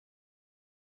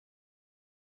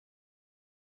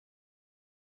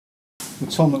Well,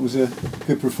 Tom, it was a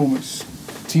good performance,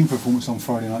 team performance on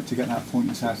Friday night to get that point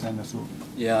in Southend, I thought.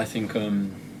 Yeah, I think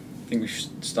we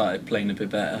started playing a bit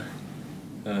better.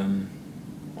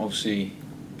 Obviously,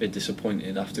 a bit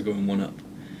disappointed after going 1-up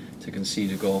to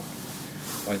concede a goal.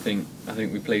 But I think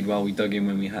we played well. We dug in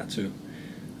when we had to,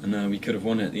 and we could have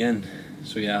won it at the end.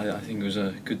 So yeah, I think it was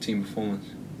a good team performance.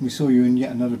 We saw you in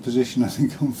yet another position, I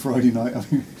think, on Friday night. I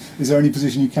mean, is there any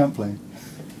position you can't play?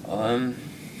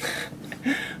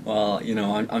 Well, you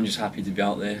know, I'm just happy to be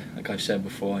out there. Like I've said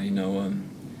before, you know,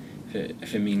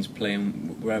 if it means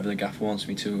playing wherever the gaffer wants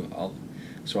me to, I'll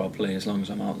play as long as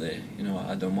I'm out there. You know,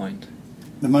 I don't mind.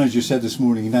 The manager said this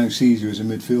morning he now sees you as a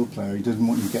midfield player. He doesn't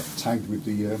want you to get tagged with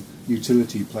the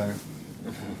utility player.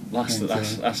 That's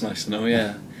nice to know.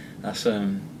 Yeah, that's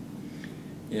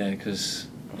yeah, because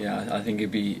I think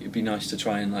it'd be nice to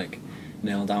try and like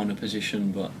nail down a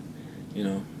position, but you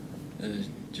know,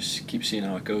 just keep seeing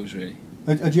how it goes really.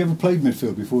 Had you ever played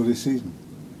midfield before this season?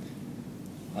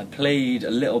 I played a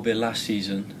little bit last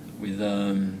season with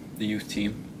the youth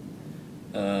team.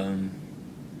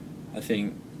 I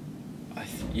think,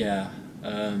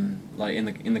 like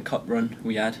in the cup run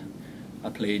we had,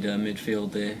 I played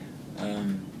midfield there.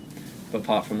 But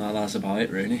apart from that, that's about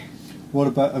it really. What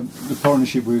about the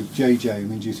partnership with JJ? I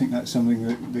mean, do you think that's something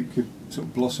that could sort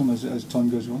of blossom as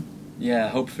time goes on? Yeah,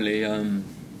 hopefully.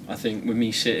 I think with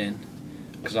me sitting,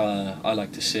 because I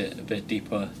like to sit a bit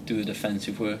deeper, do the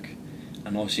defensive work,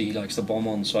 and obviously he likes the bomb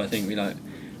on, so I think we like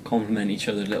complement each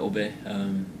other a little bit.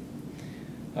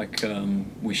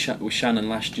 With Shannon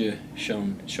last year,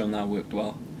 shown that worked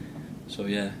well. So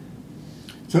yeah.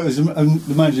 So as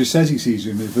the manager says he sees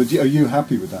you in midfield, are you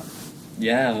happy with that?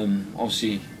 Yeah,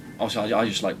 obviously I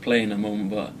just like playing at the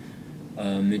moment, but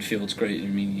midfield's great. I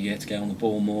mean, you get to get on the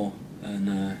ball more,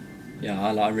 and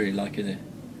I really like it there.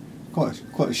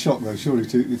 Quite a shock though, surely,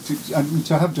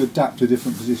 to have to adapt to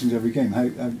different positions every game.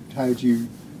 How do you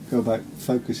go about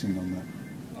focusing on that?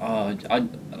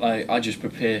 I just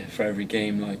prepare for every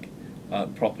game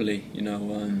properly, you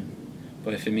know.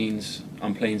 But if it means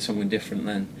I'm playing someone different,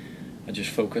 then I just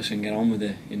focus and get on with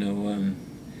it. You know,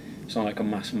 it's not like a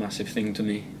massive thing to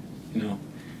me. You know,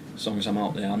 as long as I'm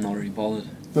out there, I'm not really bothered.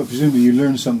 But presumably you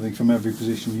learn something from every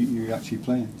position you actually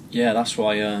play in. Yeah, that's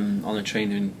why on the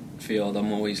training field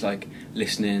I'm always like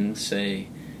listening. Say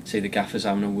the gaffer's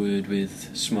having a word with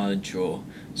Smudge or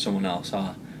someone else.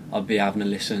 I'll be having a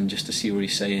listen just to see what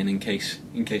he's saying in case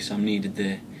I'm needed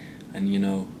there. And you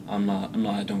know,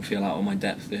 I don't feel out of my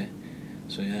depth there.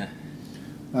 So yeah.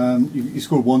 You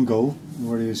scored one goal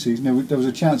already this season. There was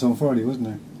a chance on Friday, wasn't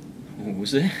there? Oh,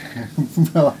 was there?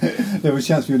 Well, there was a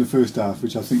chance for you in the first half,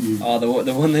 which I think you... Oh,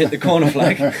 the one that hit the corner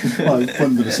flag. Well, I wasn't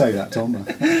going to say that, Tom.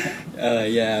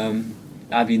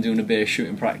 I've been doing a bit of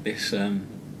shooting practice.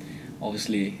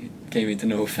 Obviously, it came into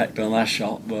no effect on that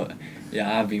shot, but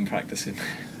yeah, I've been practicing.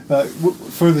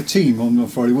 For the team on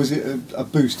Friday, was it a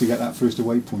boost to get that first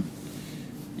away point?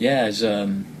 Yeah, as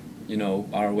you know,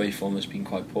 our away form has been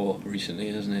quite poor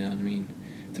recently, hasn't it? I mean,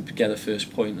 to get the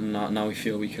first point, and now we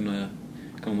feel we can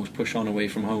almost push on away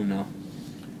from home now.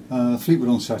 Fleetwood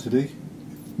on Saturday.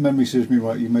 If memory serves me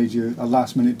right, you made a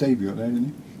last-minute debut up there,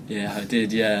 didn't you? Yeah, I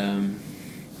did. Yeah,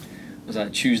 was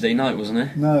that Tuesday night, wasn't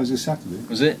it? No, it was a Saturday.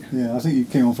 Was it? Yeah, I think you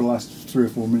came on for the last 3 or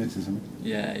 4 minutes or something.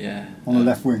 Yeah. On the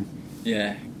left wing.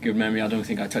 Yeah, good memory. I don't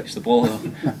think I touched the ball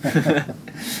though.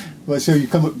 Well, so you've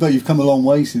come a long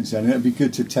way since then. It'd be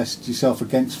good to test yourself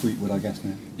against Fleetwood, I guess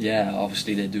now. Yeah,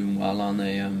 obviously they're doing well, aren't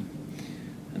they? And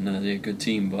they're a good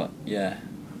team, but yeah,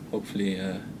 hopefully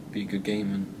be a good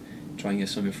game and try and get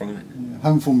something from it. Yeah.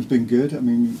 Home form's been good. I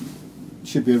mean,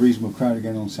 should be a reasonable crowd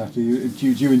again on Saturday.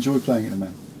 Do you enjoy playing at the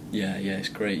Man? Yeah, it's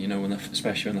great. You know,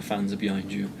 especially when the fans are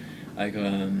behind you. Like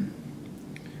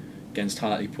against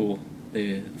Hartlepool,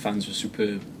 the fans were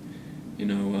superb. You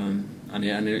know,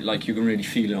 and like you can really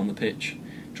feel it on the pitch.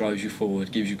 Drives you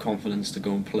forward, gives you confidence to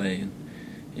go and play. And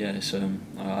yeah,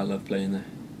 I love playing there.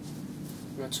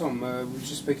 Well, Tom, we were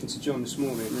just speaking to John this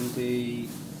morning, and he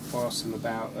asked him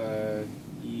about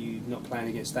you not playing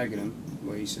against Dagenham,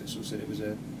 where he sort of said it was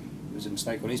a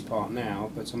mistake on his part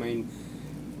now. But I mean,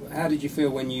 how did you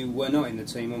feel when you were not in the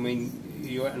team? I mean,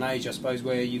 you're at an age, I suppose,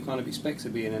 where you kind of expect to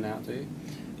be in and out, do you?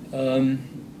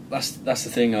 That's the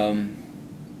thing.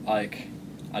 Like,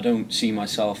 I don't see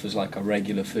myself as like a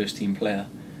regular first team player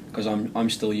because I'm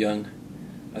still young.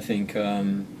 I think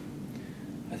I've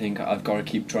got to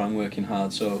keep trying working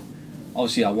hard. So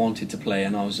obviously I wanted to play,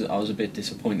 and I was a bit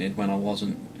disappointed when I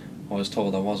wasn't. I was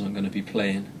told I wasn't going to be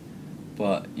playing,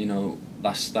 but you know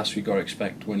that's what you got to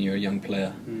expect when you're a young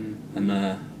player. And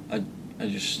I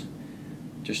just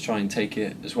try and take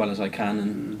it as well as I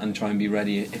can and try and be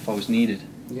ready if I was needed.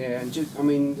 Yeah, and just, I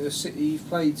mean,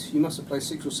 you must have played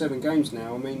 6 or 7 games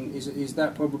now. I mean, is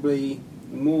that probably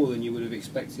more than you would have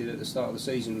expected at the start of the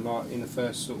season, like in the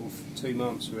first sort of 2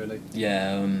 months, really?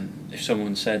 Yeah, if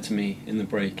someone said to me in the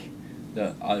break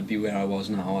that I'd be where I was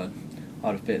now,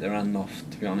 I'd have bit their hand off,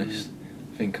 to be honest.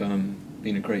 I think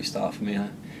been a great start for me.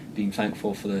 I've been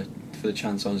thankful for the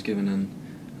chance I was given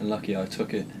and lucky I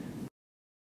took it.